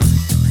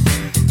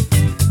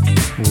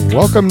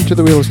Welcome to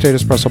the Real Estate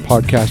Espresso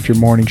Podcast, your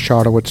morning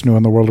shot of what's new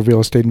in the world of real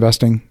estate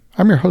investing.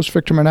 I'm your host,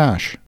 Victor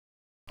Menashe.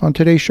 On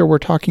today's show, we're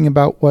talking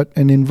about what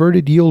an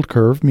inverted yield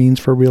curve means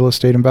for real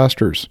estate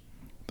investors.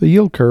 The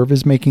yield curve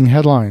is making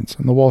headlines,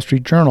 and the Wall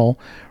Street Journal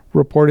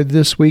reported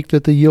this week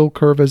that the yield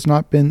curve has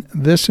not been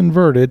this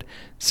inverted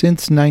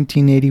since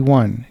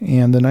 1981,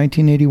 and the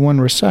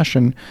 1981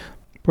 recession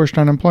pushed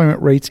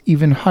unemployment rates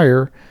even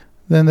higher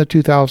than the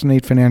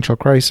 2008 financial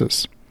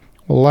crisis.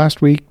 Well,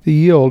 last week, the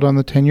yield on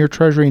the 10-year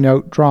Treasury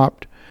note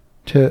dropped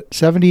to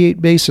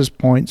 78 basis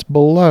points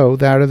below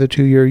that of the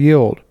 2-year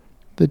yield.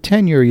 The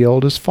 10-year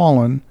yield has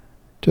fallen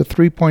to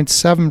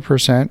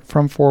 3.7%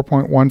 from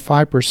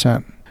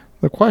 4.15%.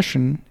 The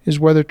question is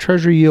whether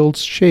Treasury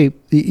yields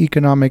shape the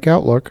economic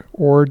outlook,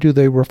 or do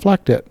they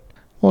reflect it?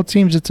 Well, it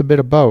seems it's a bit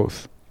of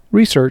both.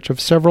 Research of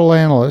several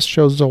analysts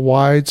shows a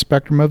wide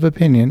spectrum of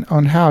opinion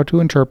on how to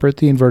interpret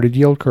the inverted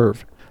yield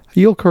curve. A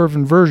yield curve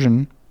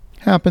inversion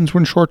happens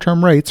when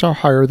short-term rates are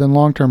higher than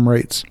long-term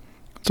rates.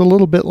 It's a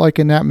little bit like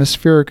an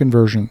atmospheric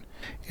inversion.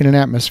 In an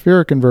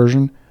atmospheric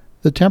inversion,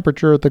 the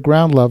temperature at the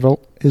ground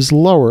level is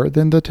lower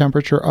than the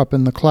temperature up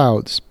in the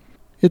clouds.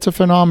 It's a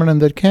phenomenon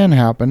that can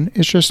happen,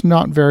 it's just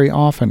not very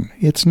often.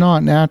 It's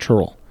not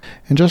natural.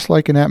 And just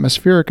like an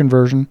atmospheric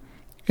inversion,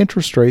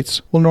 interest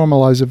rates will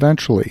normalize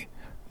eventually.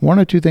 One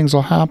or two things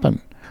will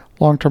happen.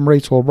 Long-term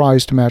rates will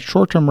rise to match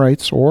short-term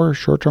rates, or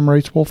short-term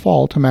rates will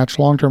fall to match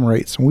long-term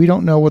rates, and we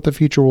don't know what the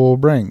future will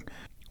bring.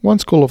 One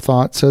school of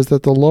thought says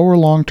that the lower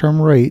long-term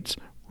rates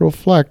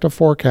reflect a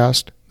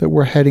forecast that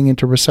we're heading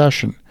into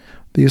recession.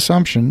 The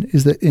assumption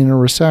is that in a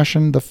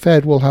recession, the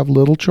Fed will have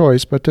little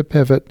choice but to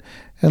pivot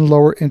and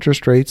lower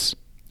interest rates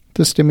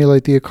to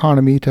stimulate the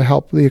economy, to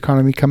help the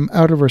economy come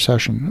out of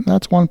recession. And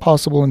that's one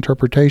possible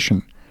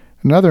interpretation.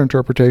 Another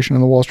interpretation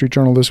in the Wall Street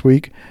Journal this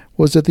week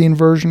was that the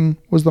inversion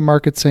was the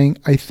market saying,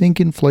 I think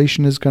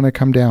inflation is going to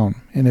come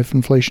down. And if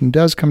inflation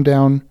does come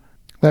down,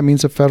 that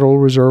means the Federal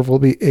Reserve will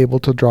be able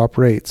to drop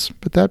rates.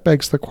 But that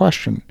begs the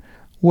question,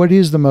 what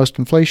is the most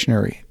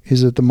inflationary?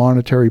 Is it the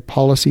monetary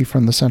policy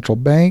from the central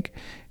bank?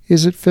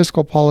 Is it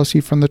fiscal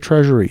policy from the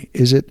Treasury?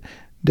 Is it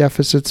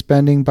deficit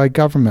spending by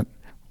government?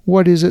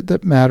 What is it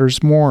that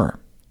matters more?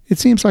 It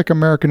seems like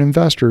American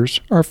investors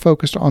are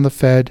focused on the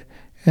Fed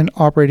and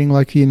operating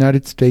like the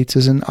United States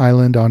is an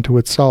island unto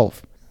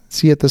itself.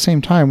 See, at the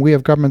same time, we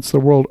have governments the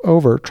world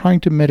over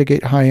trying to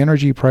mitigate high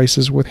energy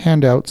prices with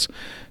handouts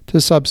to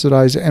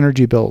subsidize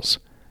energy bills.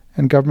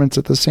 And governments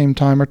at the same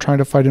time are trying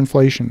to fight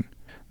inflation.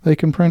 They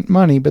can print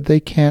money, but they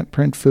can't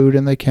print food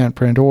and they can't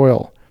print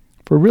oil.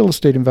 For real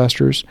estate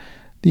investors,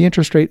 the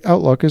interest rate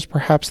outlook is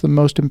perhaps the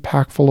most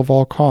impactful of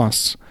all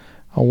costs.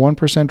 A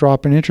 1%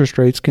 drop in interest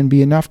rates can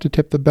be enough to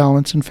tip the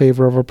balance in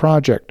favor of a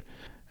project.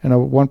 And a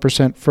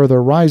 1%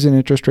 further rise in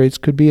interest rates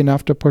could be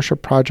enough to push a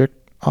project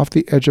off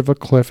the edge of a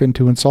cliff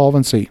into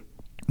insolvency.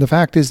 The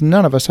fact is,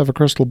 none of us have a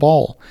crystal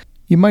ball.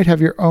 You might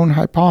have your own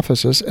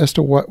hypothesis as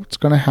to what's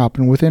going to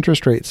happen with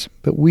interest rates,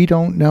 but we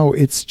don't know.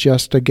 It's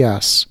just a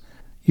guess.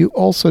 You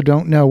also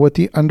don't know what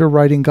the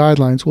underwriting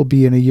guidelines will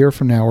be in a year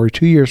from now or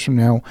 2 years from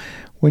now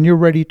when you're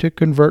ready to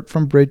convert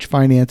from bridge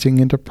financing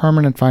into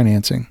permanent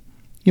financing.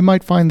 You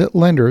might find that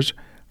lenders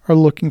are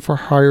looking for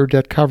higher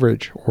debt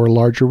coverage or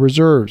larger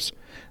reserves.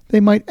 They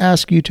might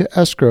ask you to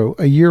escrow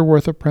a year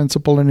worth of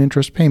principal and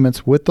interest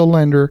payments with the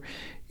lender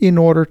in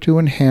order to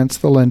enhance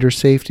the lender's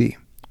safety.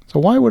 So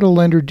why would a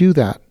lender do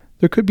that?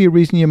 There could be a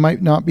reason you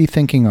might not be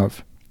thinking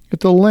of. If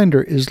the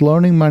lender is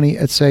loaning money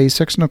at, say,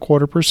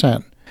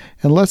 6.25%,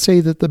 and let's say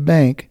that the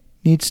bank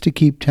needs to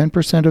keep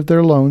 10% of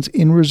their loans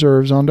in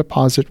reserves on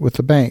deposit with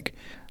the bank,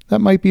 that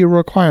might be a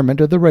requirement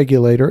of the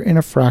regulator in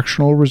a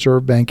fractional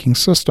reserve banking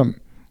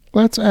system.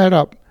 Let's add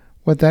up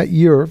what that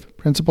year of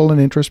principal and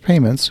interest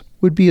payments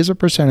would be as a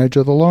percentage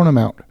of the loan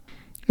amount.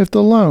 If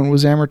the loan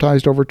was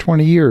amortized over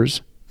 20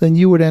 years, then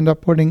you would end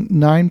up putting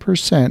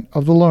 9%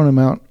 of the loan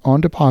amount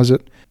on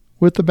deposit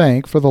with the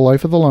bank for the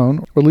life of the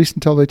loan, or at least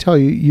until they tell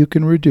you you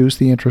can reduce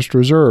the interest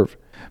reserve.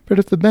 But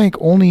if the bank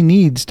only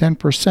needs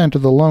 10%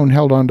 of the loan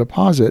held on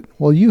deposit,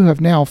 well, you have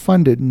now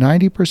funded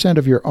 90%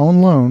 of your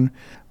own loan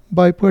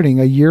by putting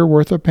a year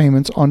worth of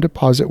payments on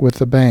deposit with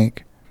the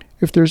bank.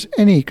 If there's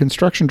any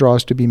construction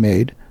draws to be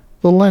made,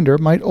 the lender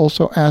might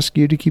also ask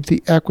you to keep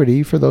the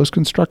equity for those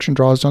construction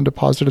draws on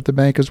deposit at the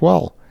bank as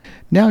well.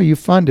 Now you've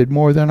funded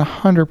more than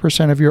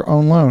 100% of your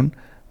own loan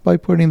by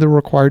putting the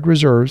required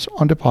reserves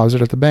on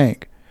deposit at the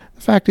bank.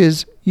 The fact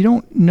is, you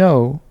don't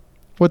know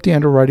what the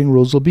underwriting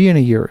rules will be in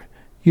a year.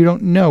 You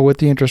don't know what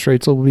the interest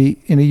rates will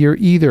be in a year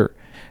either.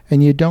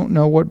 And you don't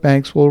know what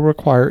banks will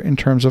require in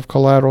terms of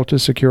collateral to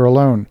secure a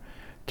loan.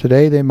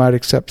 Today, they might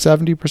accept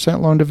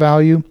 70% loan to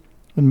value,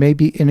 and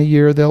maybe in a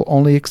year they'll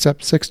only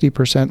accept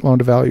 60% loan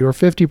to value or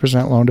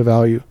 50% loan to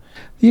value.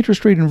 The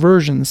interest rate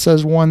inversion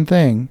says one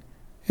thing,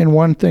 and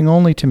one thing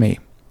only to me.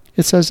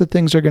 It says that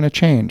things are going to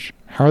change.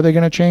 How are they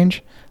going to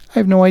change? I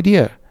have no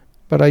idea,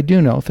 but I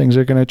do know things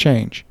are going to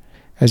change.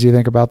 As you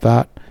think about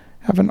that,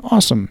 have an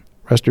awesome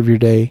rest of your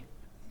day.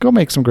 Go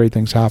make some great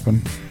things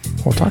happen.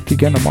 We'll talk to you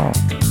again tomorrow.